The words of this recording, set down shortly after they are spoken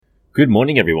Good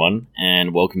morning, everyone,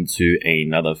 and welcome to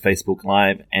another Facebook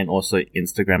Live and also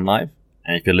Instagram Live.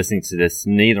 And if you're listening to this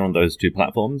neither on those two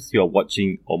platforms, you're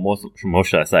watching, or more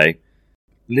should I say,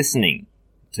 listening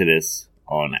to this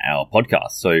on our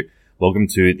podcast. So welcome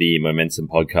to the Momentum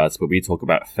Podcast, where we talk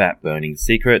about fat burning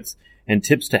secrets and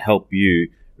tips to help you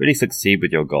really succeed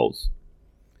with your goals.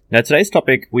 Now, today's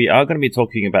topic, we are going to be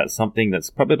talking about something that's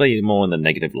probably more in the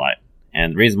negative light.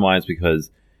 And the reason why is because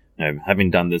having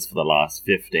done this for the last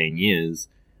 15 years,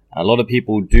 a lot of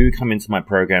people do come into my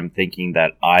program thinking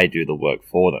that I do the work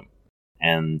for them.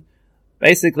 And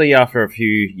basically, after a few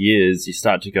years, you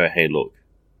start to go, hey, look,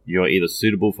 you're either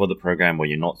suitable for the program or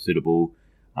you're not suitable.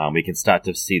 We can start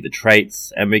to see the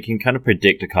traits, and we can kind of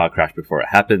predict a car crash before it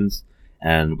happens,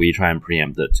 and we try and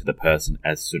preempt it to the person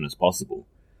as soon as possible,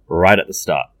 right at the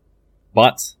start.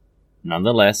 But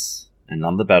nonetheless, and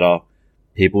none the better,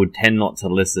 people tend not to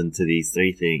listen to these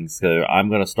three things, so I'm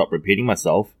going to stop repeating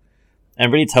myself and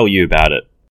really tell you about it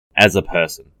as a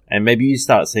person. And maybe you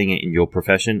start seeing it in your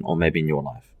profession or maybe in your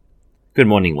life. Good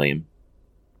morning, Liam.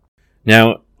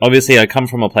 Now, obviously, I come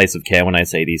from a place of care when I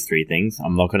say these three things.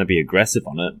 I'm not going to be aggressive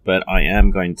on it, but I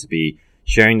am going to be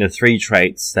sharing the three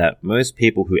traits that most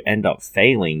people who end up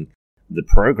failing the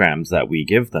programs that we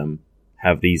give them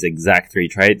have these exact three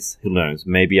traits. Who knows?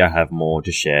 Maybe I have more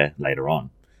to share later on.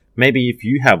 Maybe if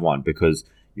you have one because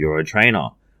you're a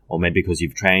trainer, or maybe because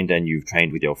you've trained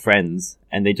with your friends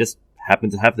and they just happen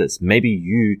to have this. Maybe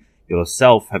you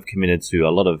yourself have committed to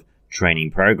a lot of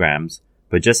training programs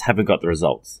but just haven't got the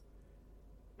results,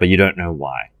 but you don't know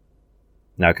why.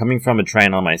 Now, coming from a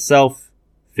trainer myself,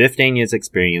 15 years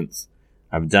experience,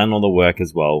 I've done all the work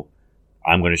as well.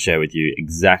 I'm going to share with you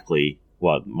exactly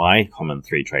what my common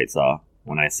three traits are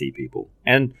when I see people.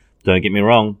 And don't get me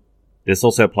wrong, this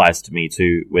also applies to me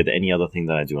too with any other thing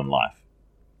that I do in life.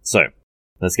 So,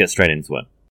 let's get straight into it.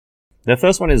 The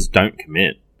first one is don't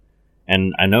commit.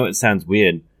 And I know it sounds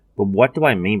weird, but what do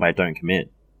I mean by don't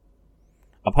commit?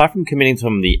 Apart from committing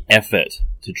to the effort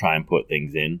to try and put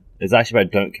things in, it's actually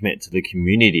about don't commit to the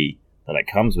community that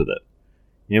comes with it.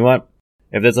 You know what?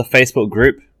 If there's a Facebook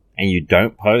group and you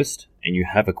don't post and you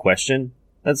have a question,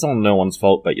 that's on no one's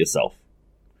fault but yourself.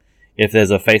 If there's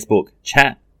a Facebook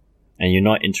chat and you're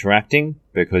not interacting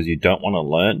because you don't want to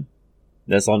learn,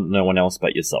 that's on no one else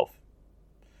but yourself.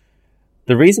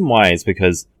 The reason why is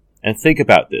because, and think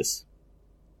about this,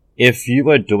 if you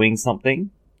are doing something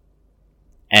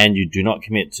and you do not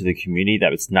commit to the community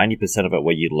that it's 90% of it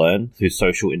where you learn through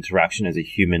social interaction as a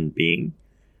human being,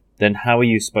 then how are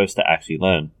you supposed to actually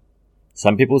learn?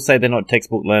 Some people say they're not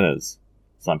textbook learners.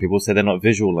 Some people say they're not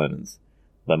visual learners.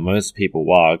 But most people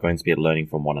are going to be learning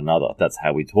from one another. That's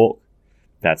how we talk.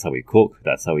 That's how we cook,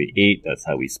 that's how we eat, that's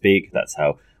how we speak, that's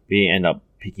how we end up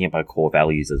picking up our core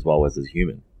values as well as a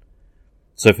human.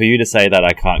 So for you to say that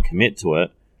I can't commit to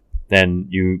it, then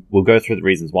you will go through the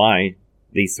reasons why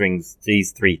these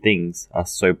three things are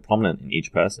so prominent in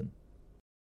each person.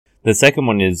 The second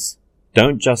one is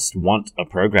don't just want a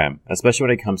program, especially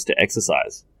when it comes to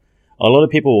exercise. A lot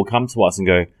of people will come to us and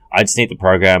go, I just need the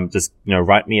program, just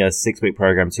write me a 6-week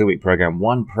program, 2-week program,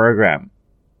 one program,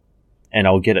 and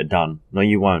I'll get it done. No,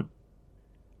 you won't.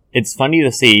 It's funny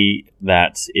to see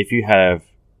that if you have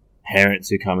parents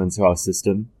who come into our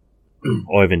system,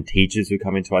 or even teachers who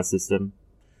come into our system,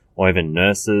 or even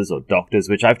nurses or doctors,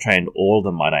 which I've trained all of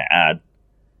them, might I add,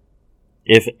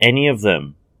 if any of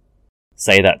them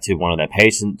say that to one of their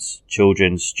patients,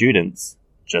 children, students,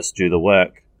 just do the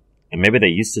work, and maybe they're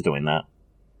used to doing that,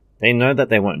 they know that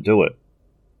they won't do it.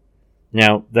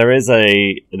 Now, there's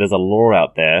a law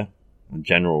out there, a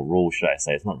general rule, should I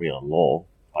say. It's not really a law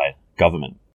by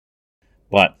government.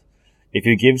 But if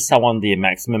you give someone the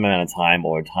maximum amount of time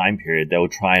or a time period, they'll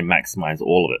try and maximize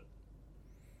all of it.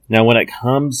 Now, when it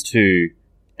comes to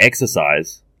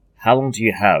exercise, how long do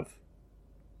you have?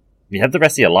 You have the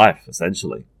rest of your life,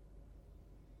 essentially.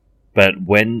 But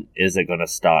when is it going to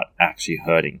start actually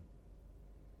hurting?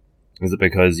 Is it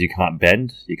because you can't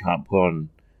bend? You can't put on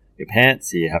your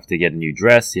pants? You have to get a new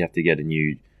dress? You have to get a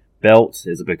new belt?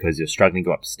 Is it because you're struggling to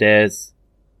go upstairs?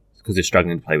 Is it because you're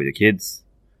struggling to play with your kids?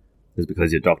 Is it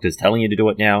because your doctor's telling you to do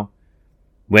it now?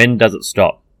 When does it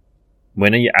stop?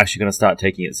 When are you actually going to start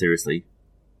taking it seriously?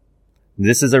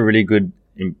 This is a really good,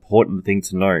 important thing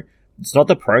to know. It's not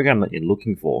the program that you're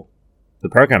looking for. The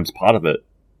program's part of it.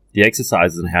 The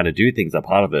exercises and how to do things are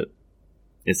part of it.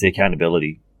 It's the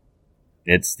accountability.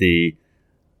 It's the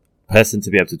person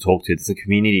to be able to talk to. It's a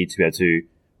community to be able to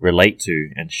relate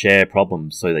to and share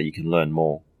problems so that you can learn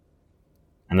more.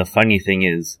 And the funny thing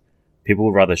is, people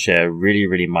would rather share really,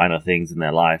 really minor things in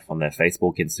their life on their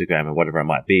Facebook, Instagram, or whatever it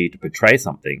might be to portray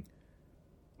something.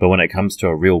 But when it comes to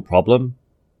a real problem,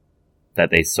 that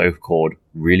they so-called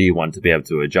really want to be able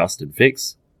to adjust and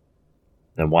fix,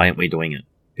 then why aren't we doing it?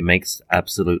 It makes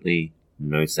absolutely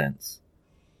no sense.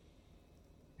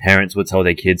 Parents would tell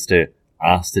their kids to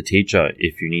ask the teacher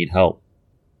if you need help,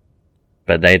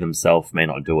 but they themselves may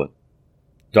not do it.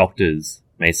 Doctors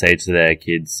may say to their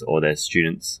kids or their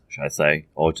students, should I say,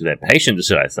 or to their patients,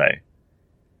 should I say,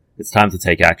 it's time to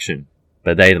take action,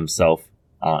 but they themselves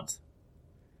aren't.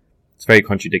 It's very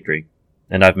contradictory,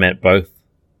 and I've met both,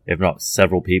 if not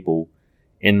several people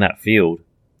in that field,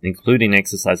 including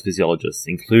exercise physiologists,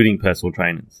 including personal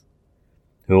trainers,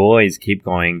 who always keep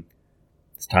going,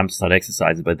 it's time to start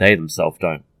exercising, but they themselves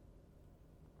don't.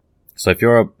 So if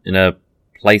you're in a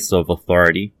place of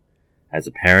authority, as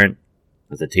a parent,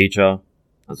 as a teacher,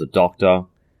 as a doctor,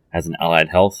 as an allied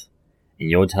health, and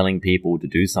you're telling people to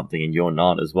do something and you're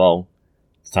not as well,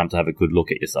 it's time to have a good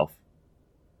look at yourself.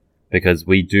 Because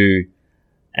we do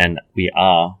and we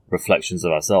are reflections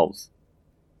of ourselves.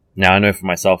 Now, I know for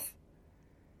myself,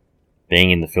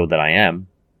 being in the field that I am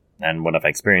and what I've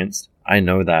experienced, I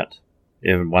know that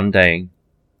if one day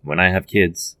when I have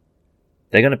kids,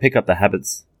 they're going to pick up the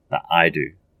habits that I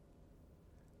do.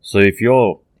 So if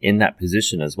you're in that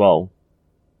position as well,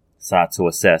 start to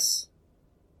assess,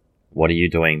 what are you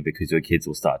doing? Because your kids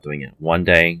will start doing it one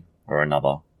day or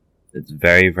another. It's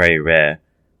very, very rare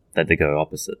that they go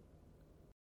opposite.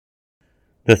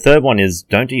 The third one is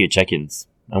don't do your check-ins.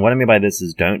 And what I mean by this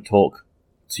is don't talk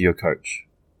to your coach.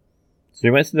 So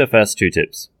we went through the first two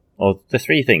tips, or the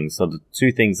three things, or the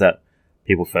two things that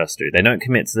people first do. They don't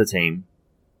commit to the team.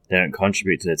 They don't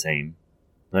contribute to the team.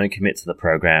 They don't commit to the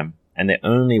program. And they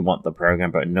only want the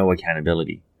program but no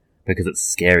accountability because it's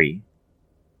scary.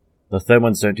 The third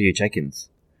one's don't do your check-ins.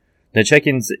 The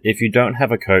check-ins, if you don't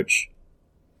have a coach,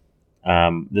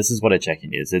 this is what a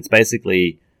check-in is. It's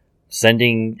basically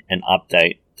sending an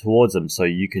update towards them so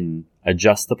you can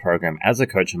adjust the program as a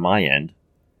coach on my end,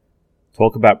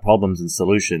 talk about problems and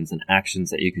solutions and actions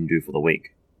that you can do for the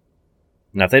week.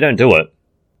 Now, if they don't do it,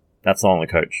 that's not on the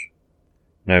coach.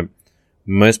 No,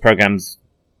 most programs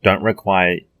don't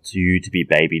require you to be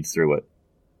babied through it.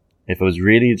 If it was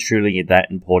really truly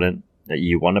that important that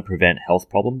you want to prevent health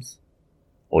problems,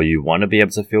 or you want to be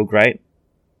able to feel great,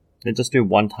 then just do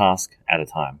one task at a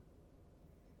time.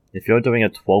 If you're doing a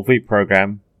 12-week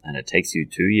program and it takes you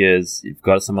 2 years, you've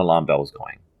got some alarm bells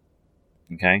going.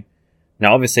 Okay?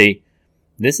 Now, obviously,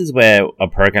 this is where a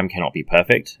program cannot be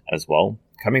perfect as well.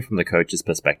 Coming from the coach's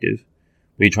perspective,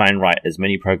 we try and write as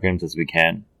many programs as we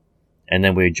can, and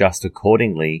then we adjust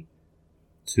accordingly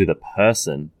to the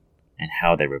person and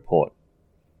how they report.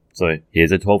 So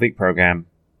here's a 12-week program,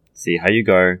 see how you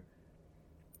go,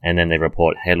 and then they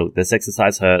report, hey, look, this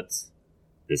exercise hurts.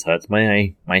 This hurts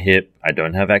my hip. I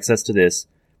don't have access to this.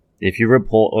 If you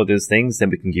report all those things, then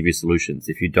we can give you solutions.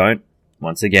 If you don't,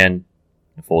 once again,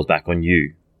 it falls back on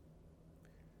you.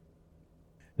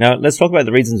 Now, let's talk about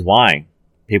the reasons why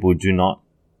people do not,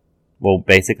 well,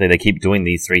 basically they keep doing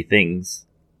these three things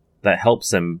that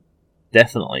helps them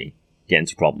definitely get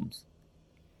into problems.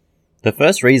 The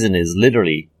first reason is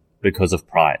literally because of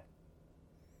pride.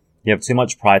 You have too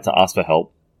much pride to ask for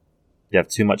help. You have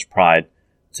too much pride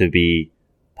to be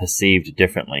perceived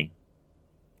differently,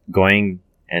 going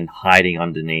and hiding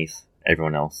underneath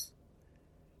everyone else.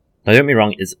 Now, don't get me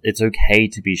wrong, it's okay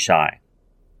to be shy.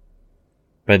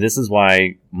 But this is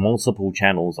why multiple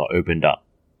channels are opened up.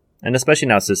 And especially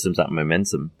in our systems at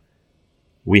Momentum,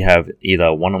 we have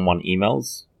either one-on-one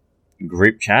emails,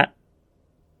 group chat,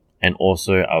 and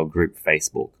also our group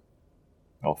Facebook,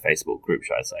 or Facebook group,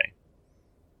 should I say.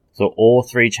 So all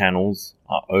three channels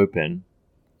are open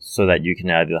so that you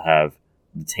can either have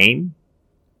the team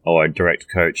or a direct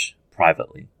coach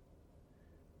privately.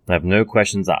 Now, if no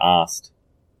questions are asked,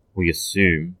 we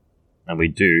assume, and we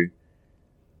do,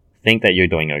 think that you're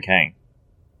doing okay.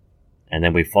 And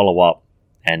then we follow up,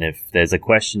 and if there's a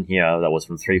question here that was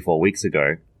from 3-4 weeks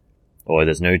ago, or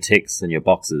there's no ticks in your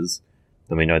boxes,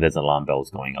 then we know there's alarm bells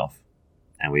going off.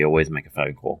 And we always make a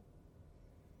phone call.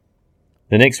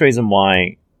 The next reason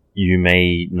why you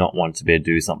may not want to be able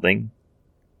to do something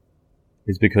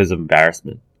is because of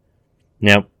embarrassment.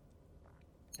 Now,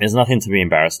 there's nothing to be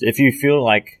embarrassed. If you feel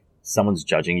like someone's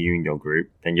judging you in your group,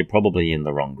 then you're probably in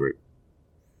the wrong group.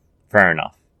 Fair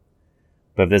enough.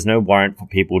 But if there's no warrant for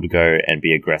people to go and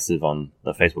be aggressive on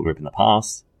the Facebook group in the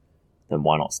past, then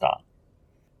why not start?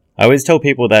 I always tell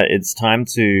people that it's time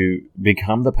to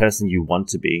become the person you want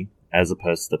to be as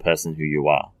opposed to the person who you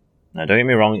are. Now, don't get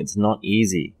me wrong, it's not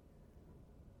easy.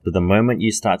 But the moment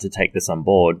you start to take this on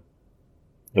board,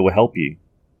 it will help you.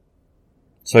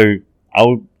 So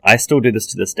I still do this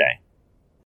to this day.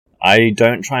 I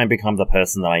don't try and become the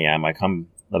person that I am. I become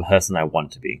the person I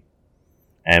want to be.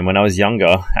 And when I was younger,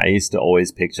 I used to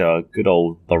always picture good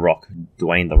old The Rock,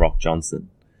 Dwayne The Rock Johnson.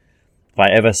 If I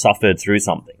ever suffered through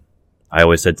something, I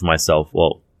always said to myself,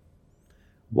 well,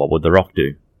 what would The Rock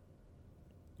do?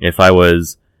 If I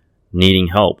was needing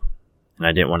help and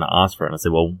I didn't want to ask for it, I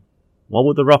said, well, what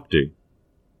would The Rock do?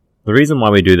 The reason why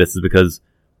we do this is because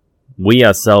we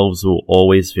ourselves will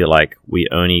always feel like we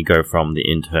only go from the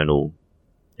internal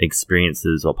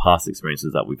experiences or past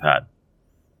experiences that we've had,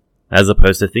 as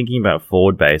opposed to thinking about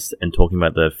forward-based and talking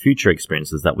about the future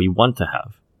experiences that we want to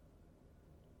have.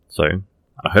 So,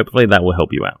 hopefully that will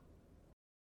help you out.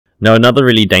 Now, another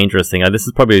really dangerous thing, this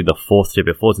is probably the fourth tip,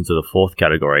 it falls into the fourth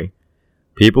category.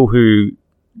 People who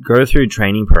go through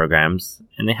training programs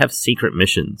and they have secret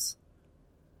missions.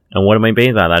 And what I mean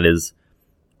by that is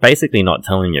basically not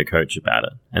telling your coach about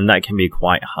it. And that can be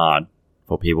quite hard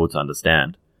for people to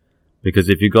understand. Because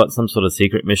if you've got some sort of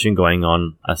secret mission going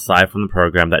on aside from the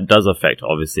program that does affect,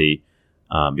 obviously,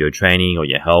 your training or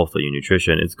your health or your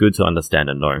nutrition, it's good to understand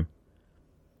and know.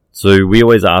 So we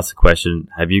always ask the question,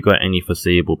 have you got any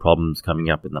foreseeable problems coming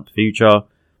up in the future?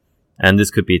 And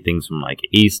this could be things from like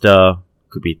Easter,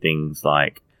 could be things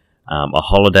like a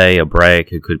holiday, a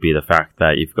break. It could be the fact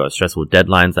that you've got stressful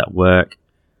deadlines at work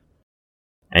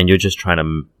and you're just trying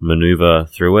to maneuver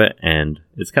through it. And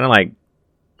it's kind of like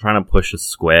trying to push a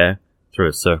square through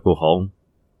a circle hole.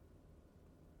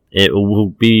 It will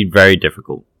be very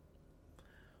difficult.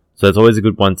 So it's always a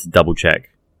good one to double check.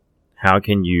 How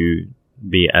can you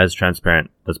be as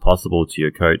transparent as possible to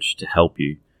your coach to help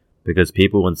you? Because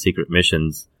people on secret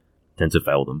missions tend to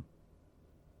fail them.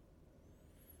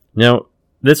 Now,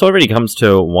 this already comes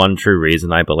to one true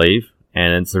reason, I believe,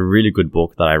 and it's a really good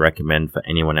book that I recommend for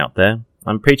anyone out there.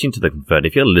 I'm preaching to the converted.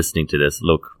 If you're listening to this,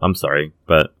 look, I'm sorry,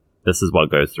 but this is what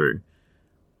goes through.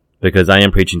 Because I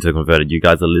am preaching to the converted. You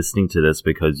guys are listening to this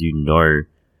because you know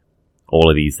all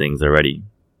of these things already.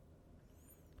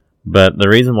 But the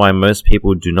reason why most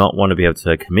people do not want to be able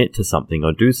to commit to something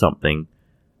or do something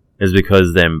is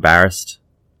because they're embarrassed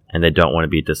and they don't want to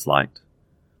be disliked.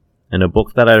 And a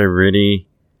book that I really,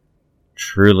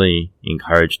 truly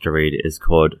encourage to read is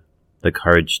called The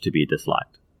Courage to be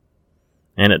Disliked.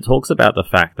 And it talks about the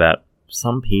fact that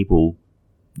some people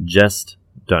just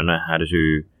don't know how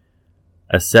to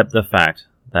accept the fact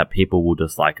that people will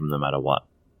dislike them no matter what.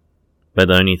 But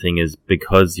the only thing is,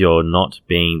 because you're not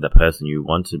being the person you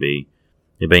want to be,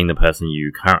 you're being the person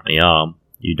you currently are,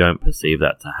 you don't perceive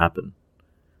that to happen.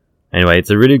 Anyway, it's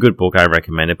a really good book, I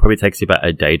recommend. It probably takes you about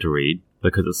a day to read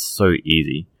because it's so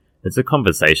easy. It's a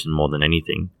conversation more than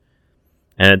anything.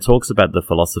 And it talks about the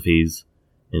philosophies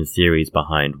and theories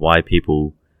behind why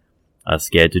people are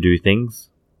scared to do things,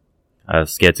 are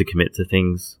scared to commit to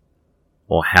things,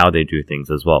 or how they do things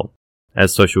as well,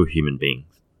 as social human beings.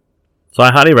 So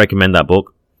I highly recommend that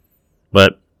book.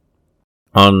 But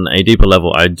on a deeper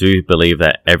level, I do believe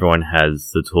that everyone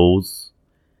has the tools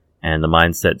and the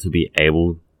mindset to be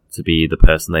able to be the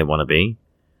person they want to be.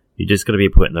 You just got to be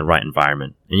put in the right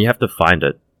environment, and you have to find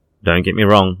it. Don't get me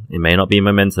wrong, it may not be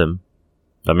momentum.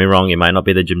 Don't get me wrong, it might not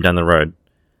be the gym down the road.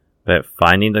 But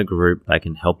finding the group that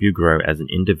can help you grow as an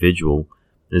individual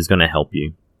is going to help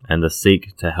you. And the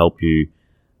seek to help you,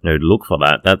 look for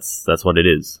that. That's what it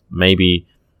is. Maybe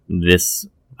this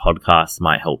podcast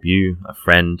might help you, a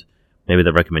friend. Maybe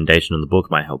the recommendation in the book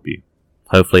might help you.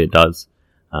 Hopefully it does.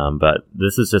 But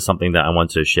this is just something that I want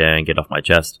to share and get off my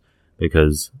chest,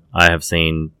 because I have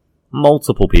seen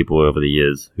multiple people over the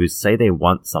years who say they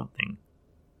want something,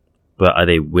 but are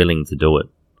they willing to do it?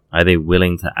 Are they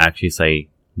willing to actually say,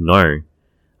 no,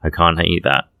 I can't eat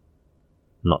that.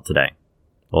 Not today.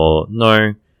 Or,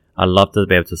 no, I'd love to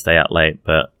be able to stay out late,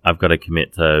 but I've got to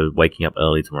commit to waking up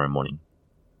early tomorrow morning.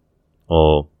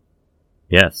 Or,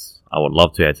 yes, I would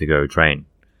love to be able to go train.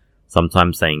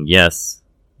 Sometimes saying yes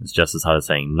is just as hard as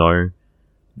saying no.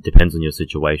 It depends on your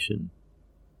situation.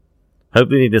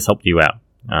 Hopefully this helped you out.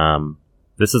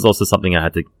 This is also something I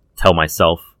had to tell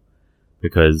myself,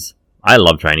 because I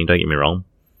love training, don't get me wrong.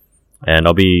 And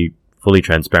I'll be fully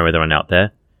transparent with everyone out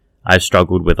there. I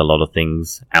struggled with a lot of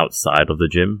things outside of the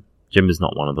gym. Gym is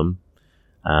not one of them.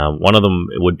 One of them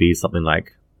would be something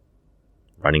like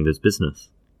running this business.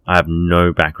 I have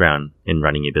no background in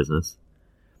running a business.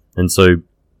 And so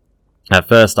at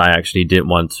first I actually didn't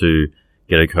want to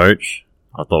get a coach.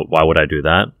 I thought, why would I do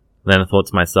that? Then I thought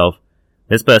to myself,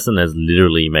 this person has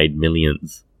literally made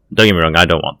millions. Don't get me wrong, I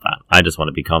don't want that. I just want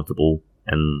to be comfortable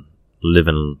and live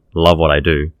and love what I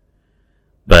do.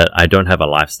 But I don't have a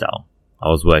lifestyle. I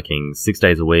was working 6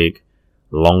 days a week,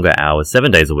 longer hours, 7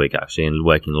 days a week actually, and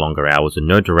working longer hours with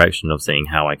no direction of seeing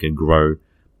how I could grow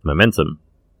momentum.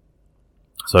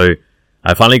 So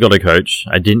I finally got a coach.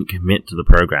 I didn't commit to the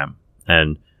program.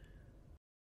 And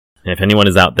if anyone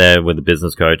is out there with a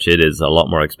business coach, it is a lot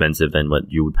more expensive than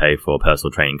what you would pay for a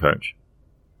personal training coach.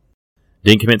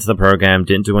 Didn't commit to the program,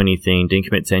 didn't do anything, didn't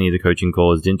commit to any of the coaching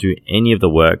calls, didn't do any of the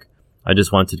work. I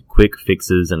just wanted quick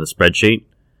fixes in a spreadsheet.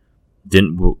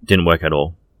 Didn't work at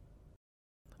all.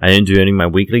 I didn't do any of my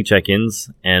weekly check-ins,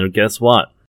 and guess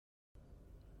what?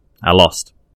 I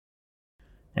lost.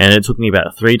 And it took me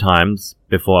about 3 times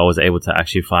before I was able to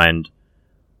actually find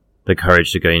the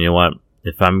courage to go, you know what?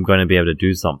 If I'm going to be able to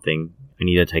do something, I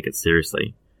need to take it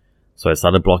seriously. So I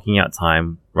started blocking out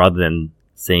time. Rather than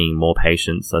seeing more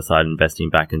patients, I started investing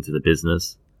back into the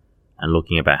business and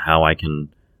looking about how I can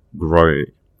grow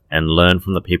and learn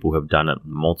from the people who have done it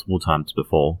multiple times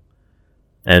before.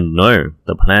 And no,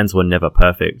 the plans were never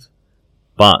perfect.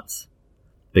 But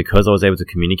because I was able to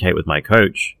communicate with my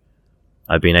coach,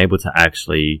 I've been able to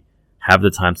actually have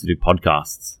the time to do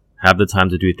podcasts, have the time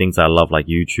to do things I love like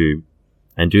YouTube,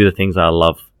 and do the things I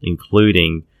love,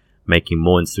 including making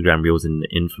more Instagram reels and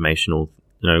informational,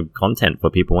 content for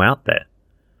people out there.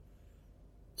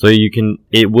 So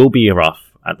it will be rough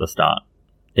at the start.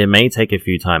 It may take a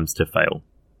few times to fail,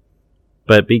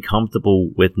 but be comfortable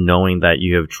with knowing that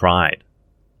you have tried.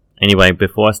 Anyway,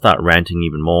 before I start ranting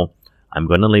even more, I'm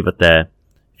going to leave it there.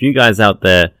 If you guys out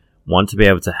there want to be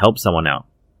able to help someone out,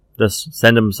 just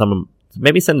send them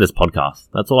maybe send this podcast.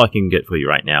 That's all I can get for you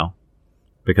right now.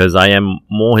 Because I am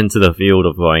more into the field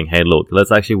of going, hey, look,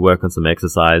 let's actually work on some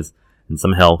exercise and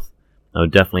some health. I'll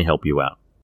definitely help you out.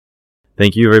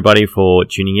 Thank you, everybody, for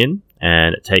tuning in,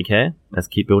 and take care. Let's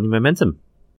keep building momentum.